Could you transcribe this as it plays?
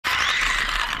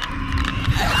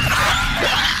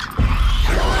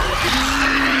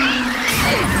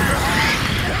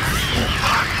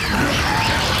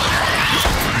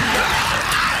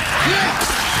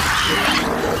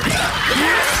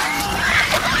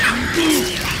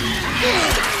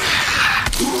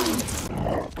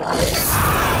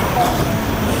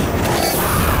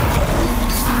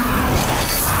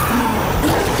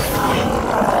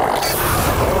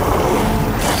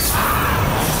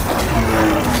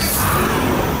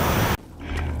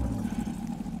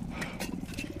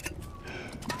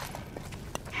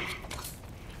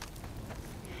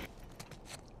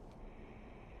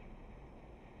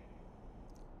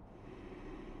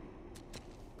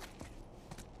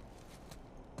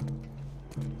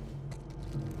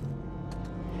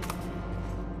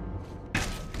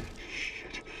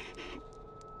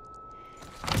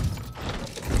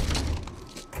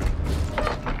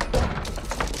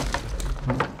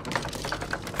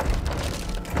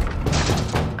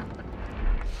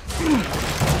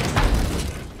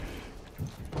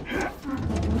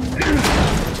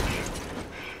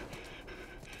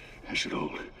I should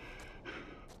hold.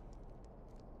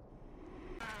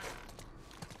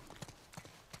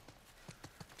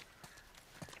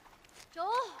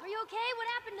 Joel, are you okay? What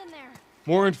happened in there?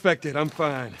 More infected. I'm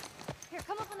fine. Here,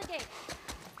 come up on the gate.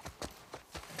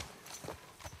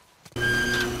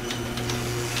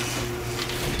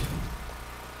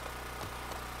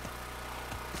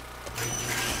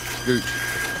 Scoot.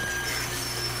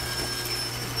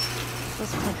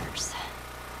 Those clickers.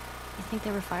 You think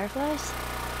they were fireflies?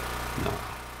 No.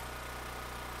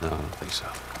 No, I don't think so.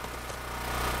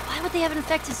 Why would they have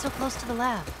infected so close to the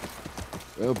lab?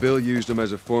 Well, Bill used them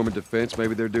as a form of defense.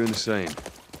 Maybe they're doing the same.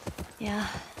 Yeah,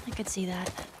 I could see that.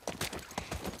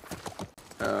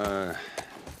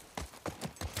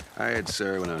 I had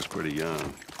Sarah when I was pretty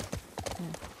young.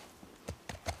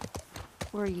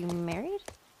 Were you married?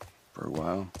 For a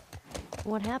while.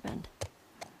 What happened?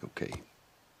 Okay,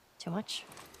 Too much?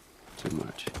 too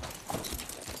much.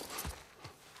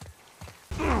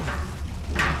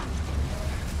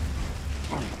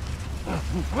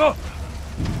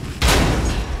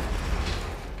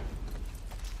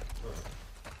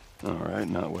 All right,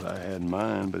 not what I had in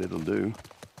mind, but it'll do.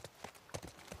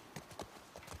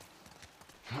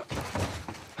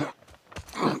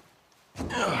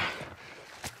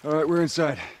 All right, we're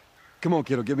inside. Come on,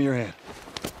 kiddo. Give me your hand.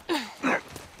 There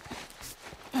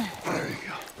you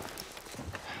go.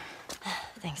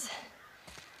 Thanks.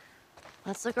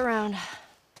 Let's look around.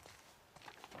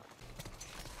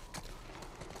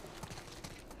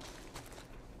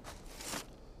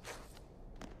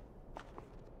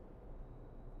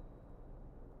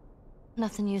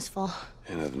 Nothing useful.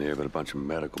 Ain't nothing here but a bunch of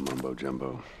medical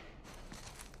mumbo-jumbo.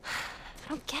 I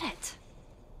don't get it.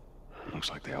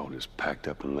 Looks like they all just packed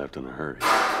up and left in a hurry.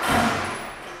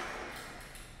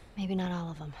 Maybe not all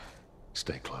of them.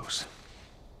 Stay close.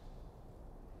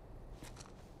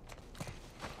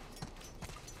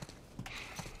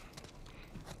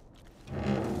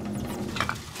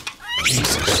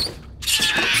 Jesus.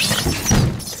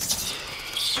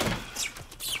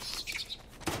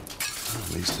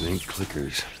 At least it ain't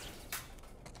clickers.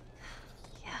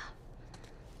 Yeah.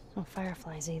 No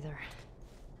fireflies either.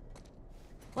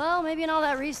 Well, maybe in all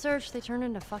that research, they turned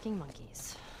into fucking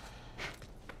monkeys.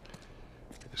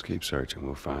 Just keep searching,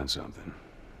 we'll find something.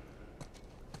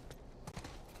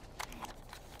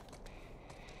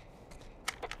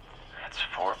 That's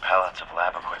 4 pallets of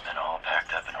lab equipment all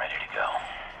packed up and ready to go.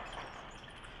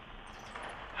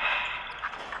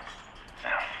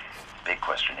 Now, big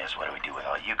question is, what do we do with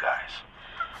all you guys?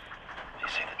 They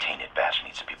say the tainted batch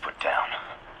needs to be put down.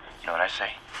 You know what I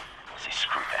say? I say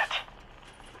screw that.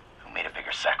 Who made a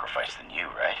bigger sacrifice than you,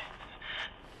 right?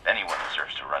 Anyone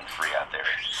deserves to run free out there.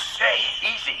 Hey,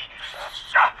 easy!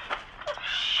 Ah,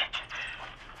 shit.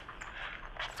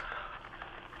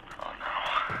 Oh no.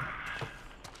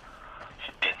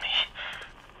 It bit me.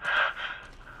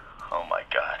 Oh my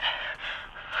god.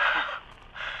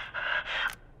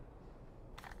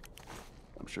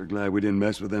 I'm sure glad we didn't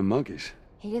mess with them monkeys.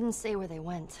 He didn't say where they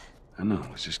went. I know,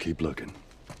 let's just keep looking.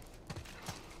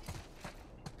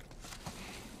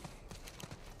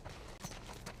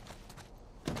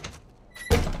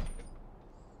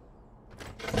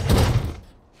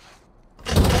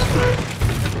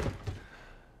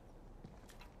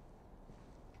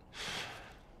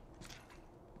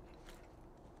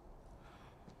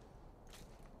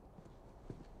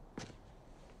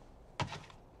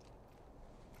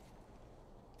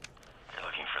 You're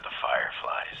looking for the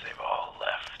fireflies. They've all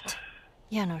left.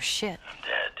 Yeah, no shit. I'm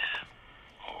dead.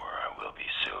 Or I will be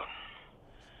soon.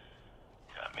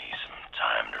 Got me some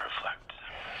time to reflect.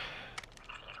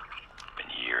 Been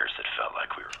years that felt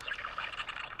like we were...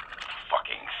 The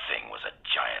fucking thing was a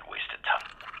giant waste of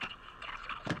time.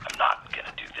 I'm not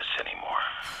gonna do this anymore.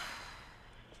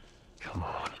 Come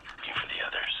on. Looking for the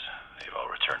others. They've all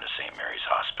returned to St. Mary's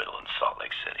Hospital in Salt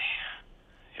Lake City.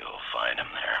 You'll find them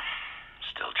there.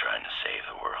 Still trying to save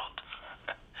the world.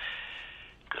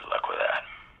 Good luck with that.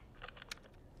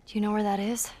 Do you know where that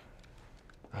is?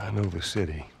 I know the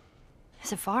city.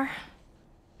 Is it far?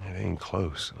 It ain't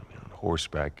close. I mean, on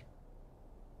horseback.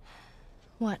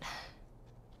 What? The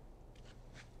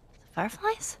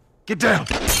fireflies? Get down!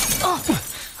 Oh!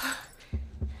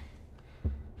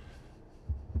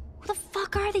 Who the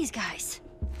fuck are these guys?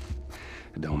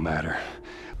 It don't matter.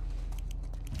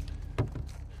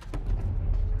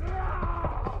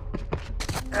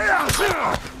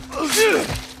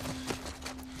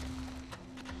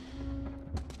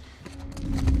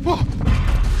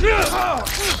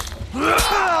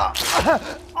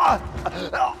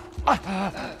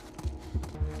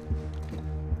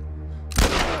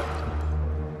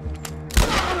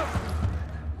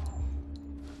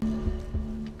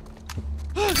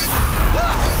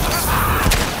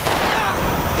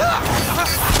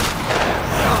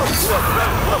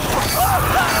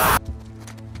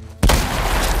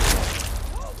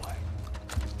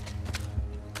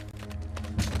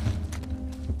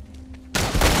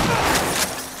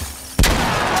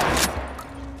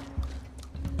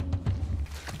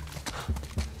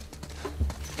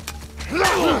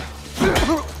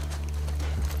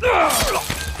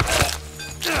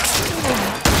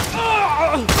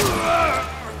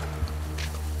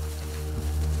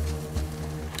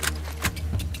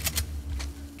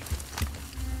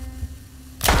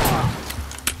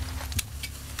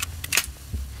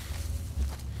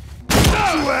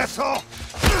 Asshole!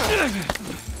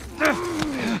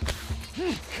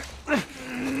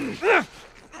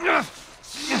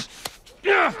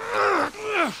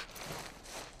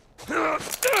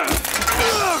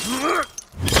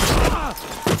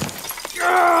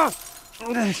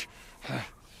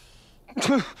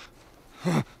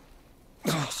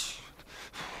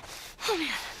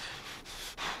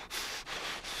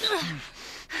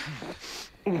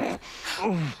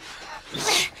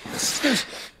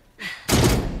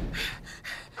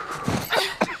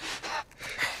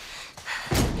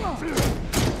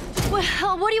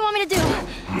 What do you want me to do?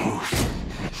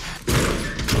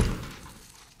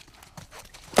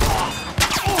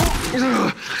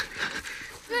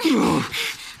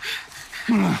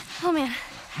 Oh, man.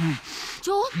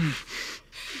 Joel?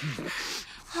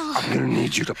 I'm gonna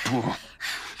need you to pull.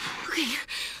 Okay.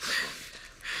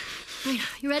 Right,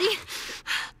 you ready?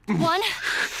 1,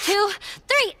 2,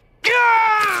 3.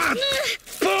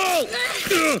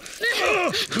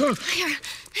 Here.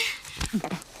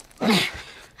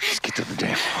 Let's get to the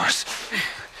damn horse.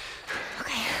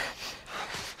 Okay.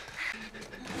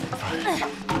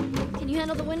 Can you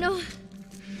handle the window?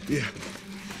 Yeah.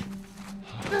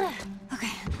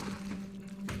 Okay.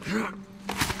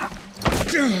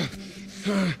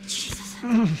 Jesus.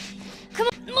 Come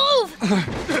on, move!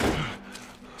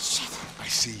 Shit. I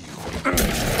see you.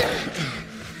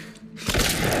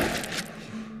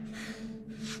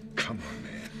 Come on,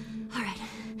 man. All right.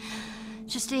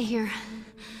 Just stay here.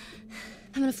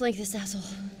 I'm gonna flank this asshole.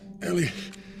 Ellie.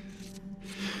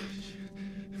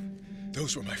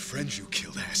 Those were my friends you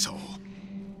killed, asshole.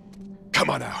 Come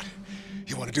on out.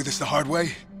 You want to do this the hard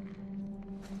way?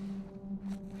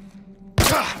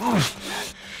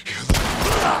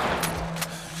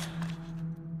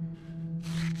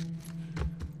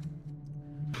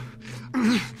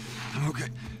 I'm okay.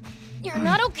 You're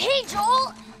not okay,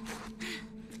 Joel!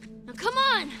 Now come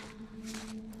on!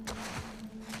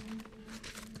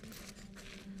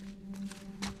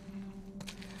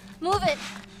 Move it!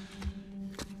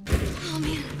 Oh,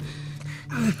 man.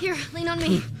 Here, lean on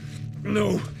me.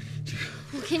 No.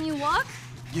 Well, can you walk?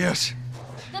 Yes.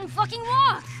 Then fucking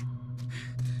walk!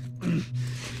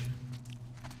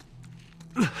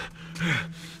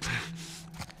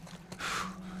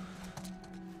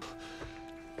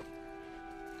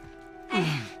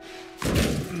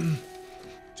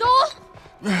 Joel?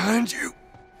 Behind you.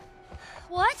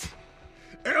 What?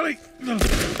 Ellie!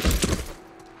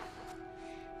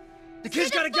 The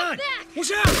kid's got a gun! Back.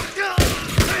 Watch out!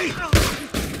 Hey! Oh,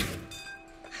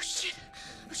 shit.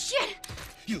 Oh, shit.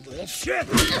 You little shit!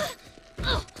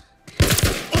 Oh.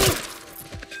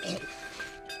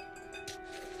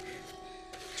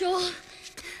 Joel.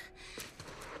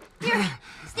 Here,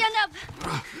 stand up.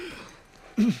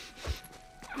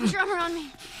 Put your arm around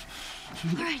me.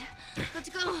 All right, let's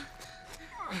go.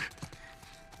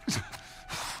 I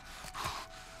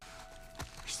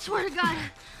swear to God,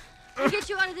 I'll get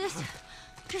you out of this.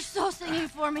 You're so singing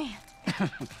for me.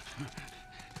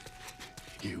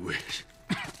 You wish.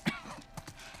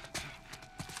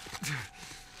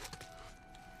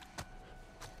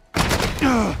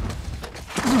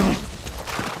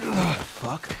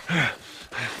 Fuck.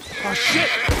 Oh, shit!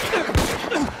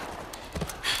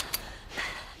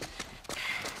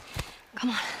 Come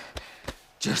on.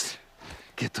 Just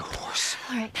get the horse.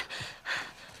 All right.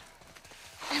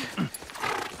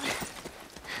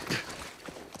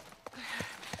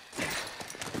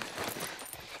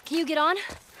 Can you get on?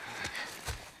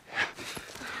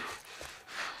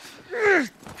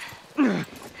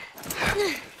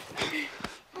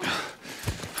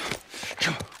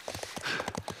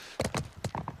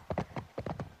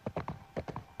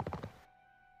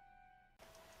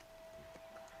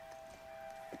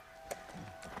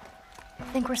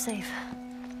 think we're safe.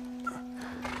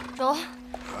 Joel?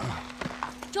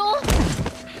 Joel?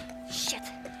 Shit.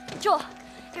 Joel,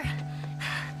 here.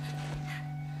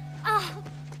 Oh,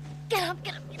 get up,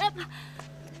 get up, get up.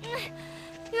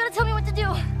 You gotta tell me what to do.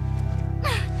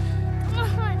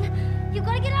 Come on. You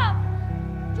gotta get up.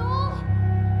 Joel?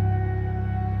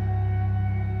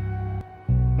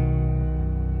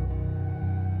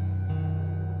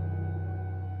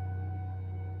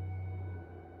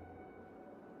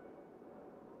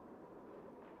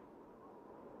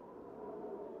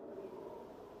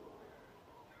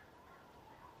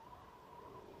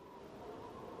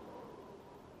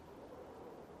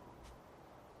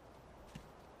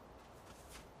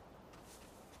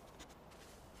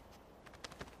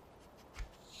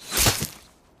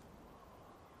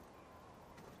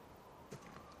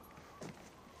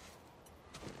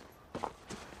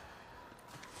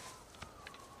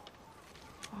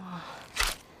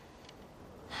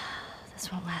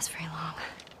 This won't last very long.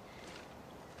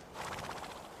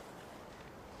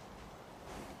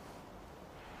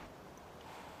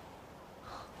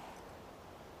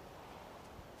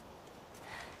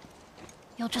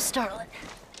 You'll just startle it.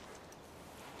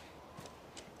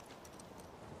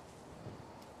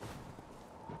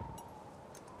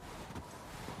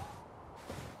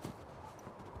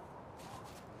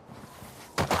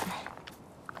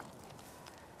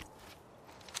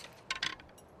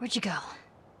 Where'd you go?